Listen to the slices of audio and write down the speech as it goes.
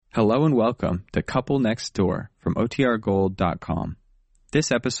Hello and welcome to Couple Next Door from OTRGold.com.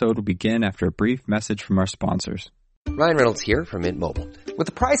 This episode will begin after a brief message from our sponsors. Ryan Reynolds here from Mint Mobile. With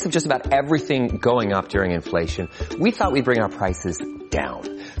the price of just about everything going up during inflation, we thought we'd bring our prices down.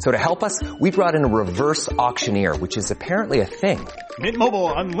 So to help us, we brought in a reverse auctioneer, which is apparently a thing. Mint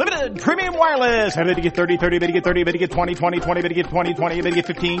Mobile Unlimited Premium Wireless. How to get 30, 30, how to get 30, how to get 20, 20, 20, how to get 20, 20, how to get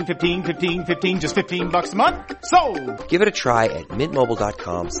 15, 15, 15, 15, just $15 a month? Sold! Give it a try at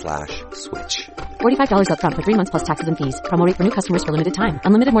mintmobile.com/switch. $45 up front for 3 months plus taxes and fees. Promo rate for new customers for limited time.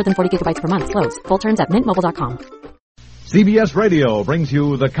 Unlimited more than 40 gigabytes per month. Slows full terms at mintmobile.com. CBS Radio brings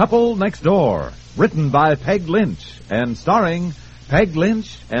you The Couple Next Door, written by Peg Lynch and starring Peg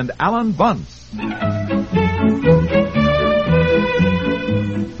Lynch and Alan Bunce.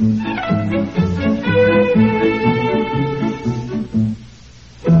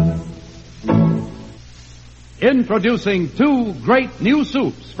 Introducing two great new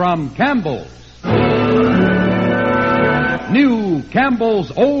soups from Campbell's. New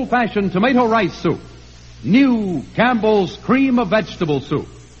Campbell's Old-Fashioned Tomato Rice Soup. New Campbell's Cream of Vegetable Soup.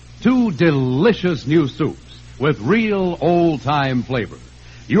 Two delicious new soups with real old-time flavor.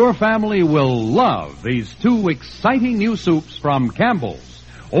 Your family will love these two exciting new soups from Campbell's.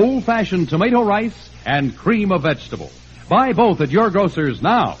 Old-Fashioned Tomato Rice and Cream of Vegetable. Buy both at your grocer's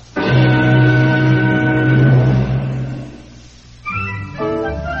now.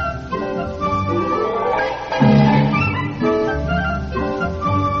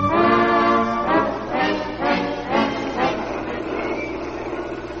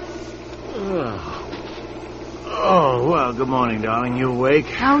 Good morning, darling. You awake?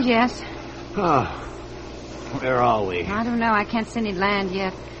 Oh, yes. Oh, where are we? I don't know. I can't see any land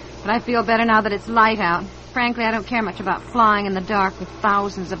yet. But I feel better now that it's light out. Frankly, I don't care much about flying in the dark with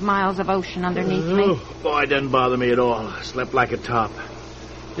thousands of miles of ocean underneath me. Boy, it doesn't bother me at all. I slept like a top.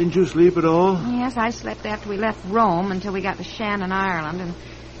 Didn't you sleep at all? Yes, I slept after we left Rome until we got to Shannon, Ireland, and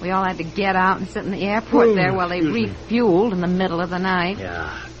we all had to get out and sit in the airport there while they refueled in the middle of the night.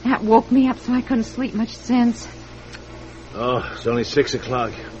 Yeah. That woke me up so I couldn't sleep much since. Oh, it's only 6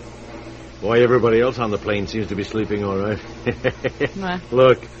 o'clock. Boy, everybody else on the plane seems to be sleeping all right.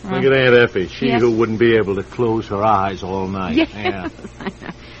 Look at Aunt Effie. She who wouldn't be able to close her eyes all night. Yes. Yeah.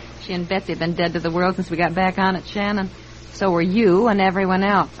 She and Betsy have been dead to the world since we got back on at Shannon. So were you and everyone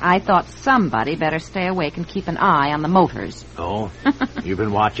else. I thought somebody better stay awake and keep an eye on the motors. Oh? You've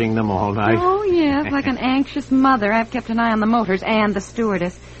been watching them all night? Oh, yes. Like an anxious mother, I've kept an eye on the motors and the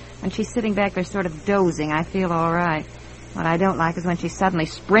stewardess. When she's sitting back there sort of dozing, I feel all right. What I don't like is when she suddenly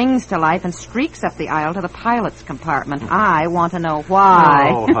springs to life and streaks up the aisle to the pilot's compartment. I want to know why.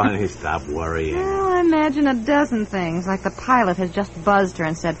 Oh, honey, stop worrying. Well, I imagine a dozen things, like the pilot has just buzzed her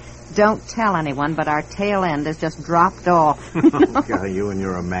and said, "Don't tell anyone, but our tail end has just dropped off." God, you and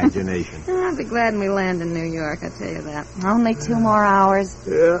your imagination. I'll be glad when we land in New York, I tell you that. Only 2 more hours.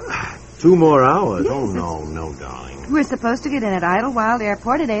 Yeah, 2 more hours? Oh, no, darling. We're supposed to get in at Idlewild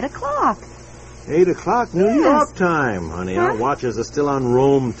Airport at 8 o'clock. 8 o'clock, New York time, honey. Our watches are still on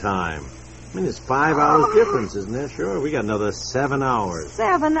Rome time. I mean, it's 5 hours difference, isn't there? Sure, we got another 7 hours.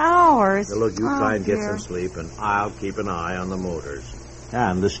 7 hours? Now, look, you try and get some sleep, and I'll keep an eye on the motors.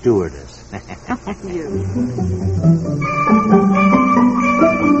 And the stewardess.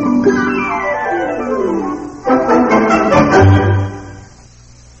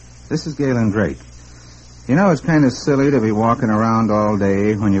 This is Galen Drake. You know, it's kind of silly to be walking around all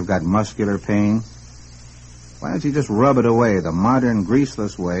day when you've got muscular pain. Why don't you just rub it away the modern,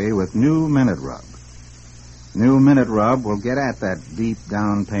 greaseless way with New Minute Rub? New Minute Rub will get at that deep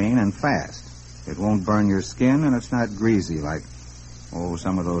down pain and fast. It won't burn your skin, and it's not greasy like,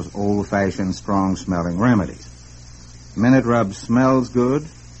 some of those old-fashioned, strong-smelling remedies. Minute Rub smells good,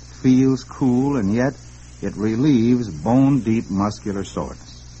 feels cool, and yet it relieves bone-deep muscular soreness.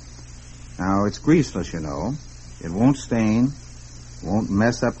 Now, it's greaseless, you know. It won't stain, won't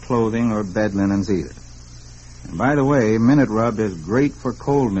mess up clothing or bed linens either. And by the way, Minute Rub is great for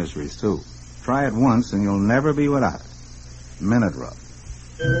cold miseries, too. Try it once and you'll never be without it. Minute Rub.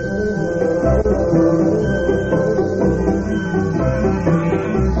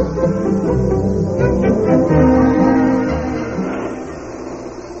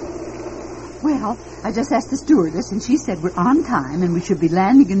 Well, I just asked the stewardess, and she said we're on time, and we should be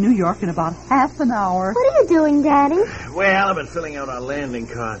landing in New York in about half an hour. What are you doing, Daddy? Well, I've been filling out our landing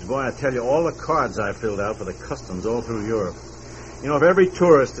cards. Boy, I tell you, all the cards I filled out for the customs all through Europe. You know, if every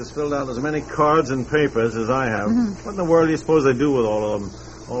tourist has filled out as many cards and papers as I have, what in the world do you suppose they do with all of them?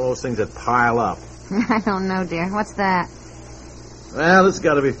 All those things that pile up. I don't know, dear. What's that? Well, it's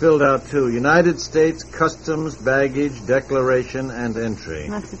got to be filled out, too. United States Customs Baggage Declaration and Entry.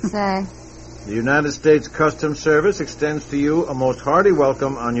 What's it say? The United States Customs Service extends to you a most hearty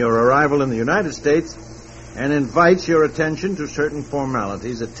welcome on your arrival in the United States and invites your attention to certain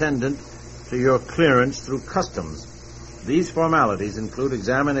formalities attendant to your clearance through customs. These formalities include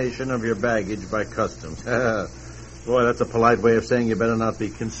examination of your baggage by customs. Boy, that's a polite way of saying you better not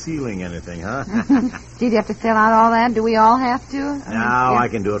be concealing anything, huh? Do you have to fill out all that? Do we all have to? No, I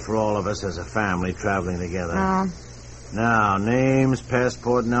can do it for all of us as a family traveling together. Oh. Now, names,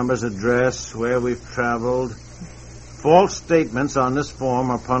 passport numbers, address, where we've traveled. False statements on this form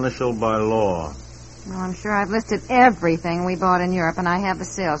are punishable by law. Well, I'm sure I've listed everything we bought in Europe, and I have the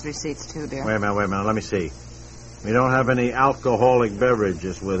sales receipts, too, dear. Wait a minute. Let me see. We don't have any alcoholic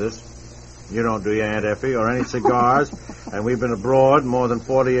beverages with us. You don't, do you, Aunt Effie? Or any cigars? And we've been abroad more than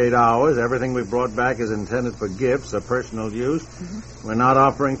 48 hours. Everything we've brought back is intended for gifts or personal use. Mm-hmm. We're not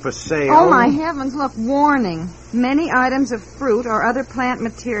offering for sale. Oh, my heavens, look, warning. Many items of fruit or other plant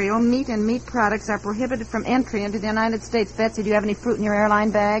material, meat and meat products are prohibited from entry into the United States. Betsy, do you have any fruit in your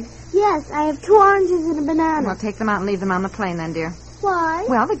airline bag? Yes, I have 2 oranges and a banana. Well, take them out and leave them on the plane then, dear. Why?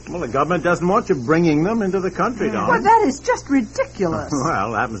 Well, the government doesn't want you bringing them into the country, darling. Well, that is just ridiculous.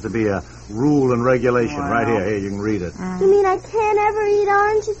 Well, happens to be a rule and regulation right here. Here, you can read it. You mean I can't ever eat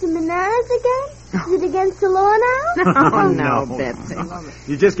oranges and bananas again? Is it against the law now? Oh, no, Betsy.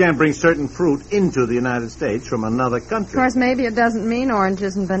 You just can't bring certain fruit into the United States from another country. Of course, maybe it doesn't mean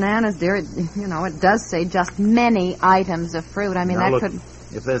oranges and bananas, dear. It does say just many items of fruit. I mean, now, that look, could...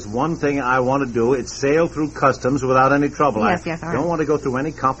 If there's one thing I want to do, it's sail through customs without any trouble. Yes, I all right. don't want to go through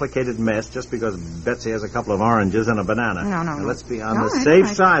any complicated mess just because Betsy has a couple of oranges and a banana. No. Now, let's be on the safe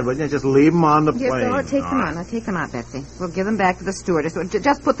side, wouldn't you? Just leave them on the plane. Yes, take them out. Now, take them out, Betsy. We'll give them back to the stewardess.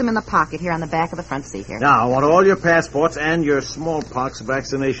 Just put them in the pocket here on the back of the front seat here. Now, I want all your passports and your smallpox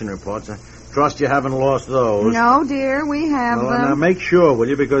vaccination reports. I trust you haven't lost those. No, dear, we have them. Now, make sure, will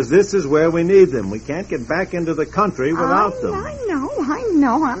you? Because this is where we need them. We can't get back into the country without them. I know.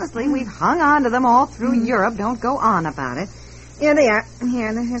 Honestly, we've hung on to them all through Europe. Don't go on about it. Here they are.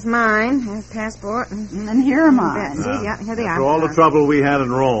 Here's mine. Here's passport. And here are mine. Yeah, here they are. After all the trouble we had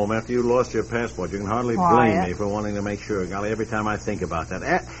in Rome, after you lost your passport, you can hardly blame me for wanting to make sure. Golly, every time I think about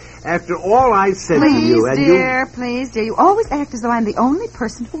that. After all I said to you... Please, dear. You always act as though I'm the only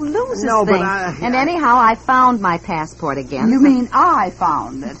person who loses things. But And anyhow, I found my passport again. You mean I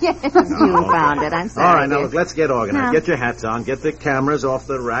found it? Yes, you found it. I'm sorry. All right, now, look, let's get organized. Get your hats on. Get the cameras off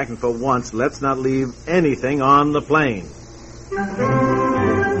the rack. And for once, let's not leave anything on the plane.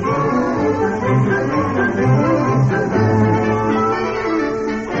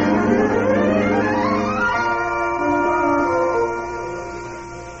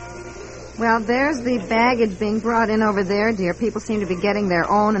 Well, there's the baggage being brought in over there, dear. People seem to be getting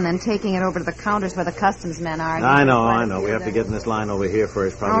their own and then taking it over to the counters where the customs men are. I know. We have to get in this line over here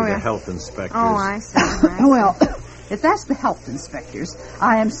first, probably the health inspectors. Oh, I see. Well, if that's the health inspectors,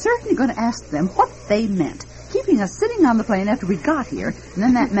 I am certainly going to ask them what they meant. Keeping us sitting on the plane after we got here, and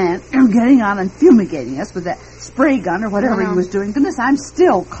then that man getting on and fumigating us with that spray gun or whatever he was doing. Goodness, I'm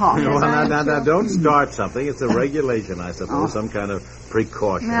still coughing. Now, don't start something. It's a regulation, I suppose, some kind of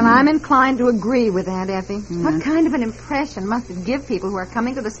precaution. Well, I'm inclined to agree with Aunt Effie. What kind of an impression must it give people who are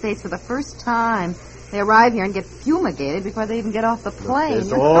coming to the States for the first time? They arrive here and get fumigated before they even get off the plane.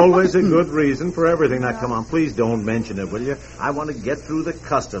 There's always a good reason for everything. Now, come on, please don't mention it, will you? I want to get through the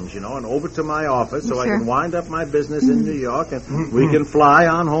customs, and over to my office so I can wind up my business in New York, and we can fly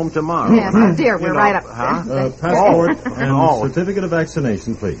on home tomorrow. Yes, dear, we're right up. Passport and certificate of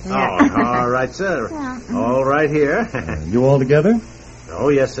vaccination, please. All right, sir. All right here. You all together? Oh,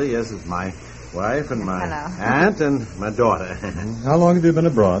 yes, sir. Yes, it's my wife and my aunt and my daughter. How long have you been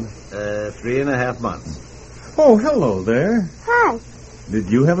abroad? 3.5 months. Oh, hello there. Hi. Did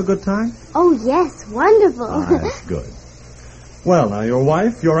you have a good time? Oh, yes, wonderful. That's good. Well, now, your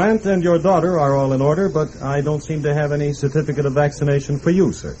wife, your aunt, and your daughter are all in order, but I don't seem to have any certificate of vaccination for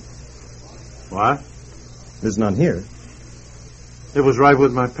you, sir. What? There's none here. It was right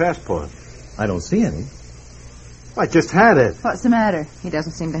with my passport. I don't see any. I just had it. What's the matter? He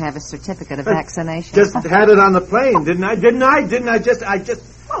doesn't seem to have a certificate of vaccination. Just had it on the plane, didn't I? I just...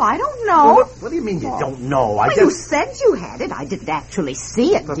 Well, I don't know. Well, what do you mean you don't know? You said you had it. I didn't actually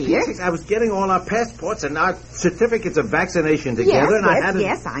see it, dear. I was getting all our passports and our certificates of vaccination together, and I had it.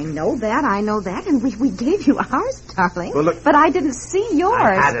 Yes, I know that, and we gave you ours, darling. Well, look, but I didn't see yours.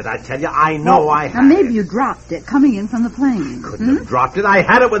 I had it, I tell you. I know I had it. Maybe you dropped it coming in from the plane. Couldn't have dropped it. I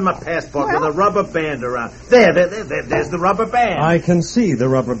had it with my passport with a rubber band around. There's the rubber band. I can see the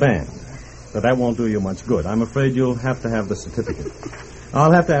rubber band. But that won't do you much good. I'm afraid you'll have to have the certificate.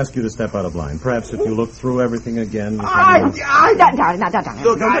 I'll have to ask you to step out of line. Perhaps if you look through everything again... Darling,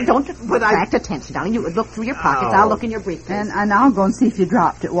 don't attract attention, darling. You look through your pockets. I'll look in your briefcase. And I'll go and see if you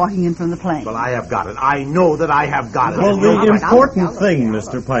dropped it walking in from the plane. Well, I have got it. I know that I have got it. Well, the important thing,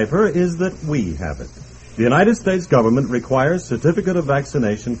 Mr. Piper, is that we have it. The United States government requires certificate of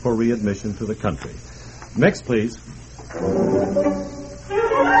vaccination for readmission to the country. Next, please.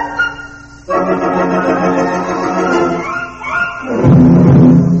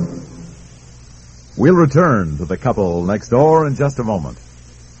 We'll return to the couple next door in just a moment.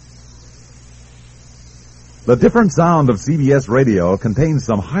 The different sound of CBS radio contains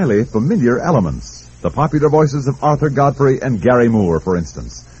some highly familiar elements. The popular voices of Arthur Godfrey and Gary Moore, for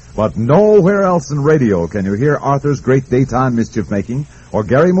instance. But nowhere else in radio can you hear Arthur's great daytime mischief-making or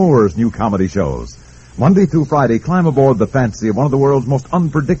Gary Moore's new comedy shows. Monday through Friday, climb aboard the fancy of one of the world's most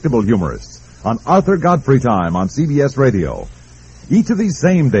unpredictable humorists on Arthur Godfrey Time on CBS Radio. Each of these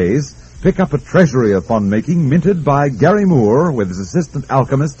same days, pick up a treasury of fun-making minted by Gary Moore with his assistant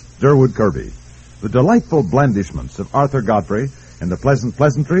alchemist, Durwood Kirby. The delightful blandishments of Arthur Godfrey and the pleasant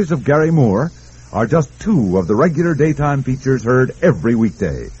pleasantries of Gary Moore are just two of the regular daytime features heard every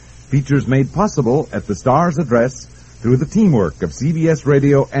weekday. Features made possible at the Star's address through the teamwork of CBS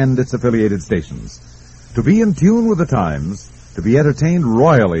Radio and its affiliated stations. To be in tune with the times, to be entertained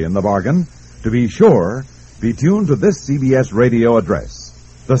royally in the bargain, to be sure, be tuned to this CBS Radio address.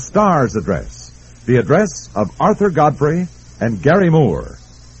 The Star's address. The address of Arthur Godfrey and Gary Moore.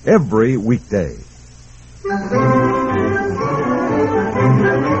 Every weekday.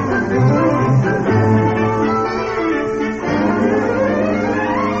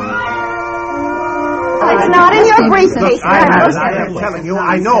 It's not in your briefcase. Look, I am telling you,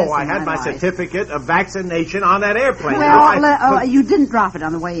 I know I had my certificate of vaccination on that airplane. Well, you didn't drop it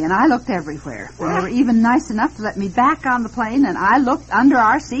on the way in. I looked everywhere. And they were even nice enough to let me back on the plane, and I looked under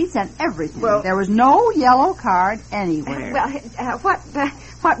our seats and everything. Well, there was no yellow card anywhere.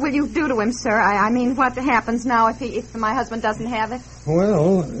 What will you do to him, sir? I mean, what happens now if my husband doesn't have it?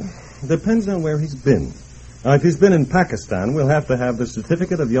 Well, depends on where he's been. If he's been in Pakistan, we'll have to have the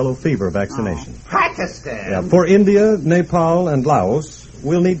certificate of yellow fever vaccination. Pakistan? Yeah, for India, Nepal, and Laos,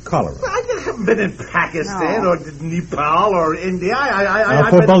 we'll need cholera. I haven't been in Pakistan or Nepal or India.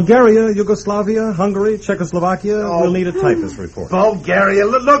 For Bulgaria, Yugoslavia, Hungary, Czechoslovakia, we'll need a typhus report. Bulgaria?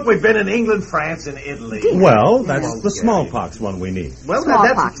 Look, we've been in England, France, and Italy. Well, that's the smallpox one we need. Well,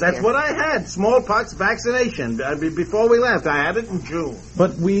 that's what I had. Smallpox vaccination. Before we left, I had it in June.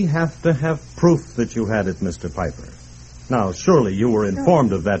 But we have to have proof that you had it, Mr. Piper. Now, surely you were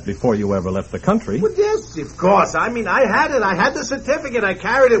informed of that before you ever left the country. Well, yes, of course. I mean, I had it. I had the certificate. I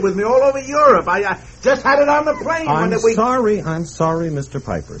carried it with me all over Europe. I just had it on the plane. I'm sorry, Mr.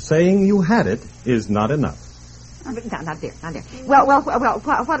 Piper. Saying you had it is not enough. Not there. Well,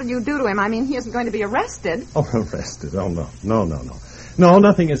 what did you do to him? I mean, he isn't going to be arrested. Oh, arrested? Oh, no. No,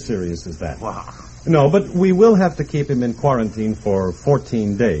 nothing as serious as that. Wow. No, but we will have to keep him in quarantine for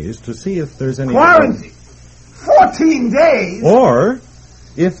 14 days to see if there's any... Quarantine? 14 days? Or,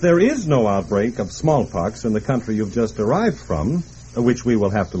 if there is no outbreak of smallpox in the country you've just arrived from, which we will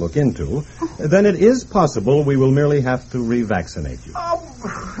have to look into, then it is possible we will merely have to revaccinate you. Oh,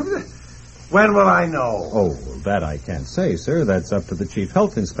 when will I know? Oh, that I can't say, sir. That's up to the chief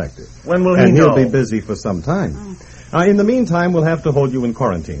health inspector. When will he know? And he'll be busy for some time. In the meantime, we'll have to hold you in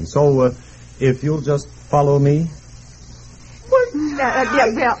quarantine. So, if you'll just follow me...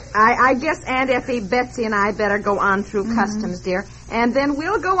 I guess Aunt Effie, Betsy, and I better go on through customs, dear. And then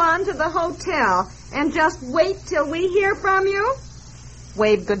we'll go on to the hotel and just wait till we hear from you.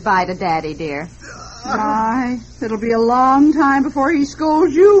 Wave goodbye to Daddy, dear. My, it'll be a long time before he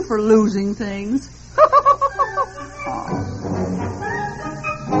scolds you for losing things.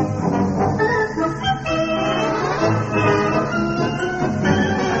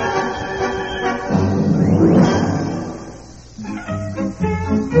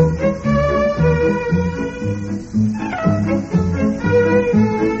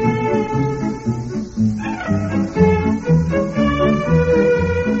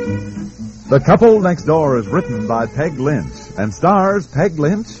 The Couple Next Door is written by Peg Lynch and stars Peg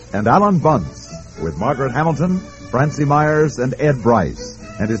Lynch and Alan Bunce with Margaret Hamilton, Francie Myers, and Ed Bryce,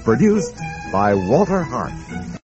 and is produced by Walter Hart.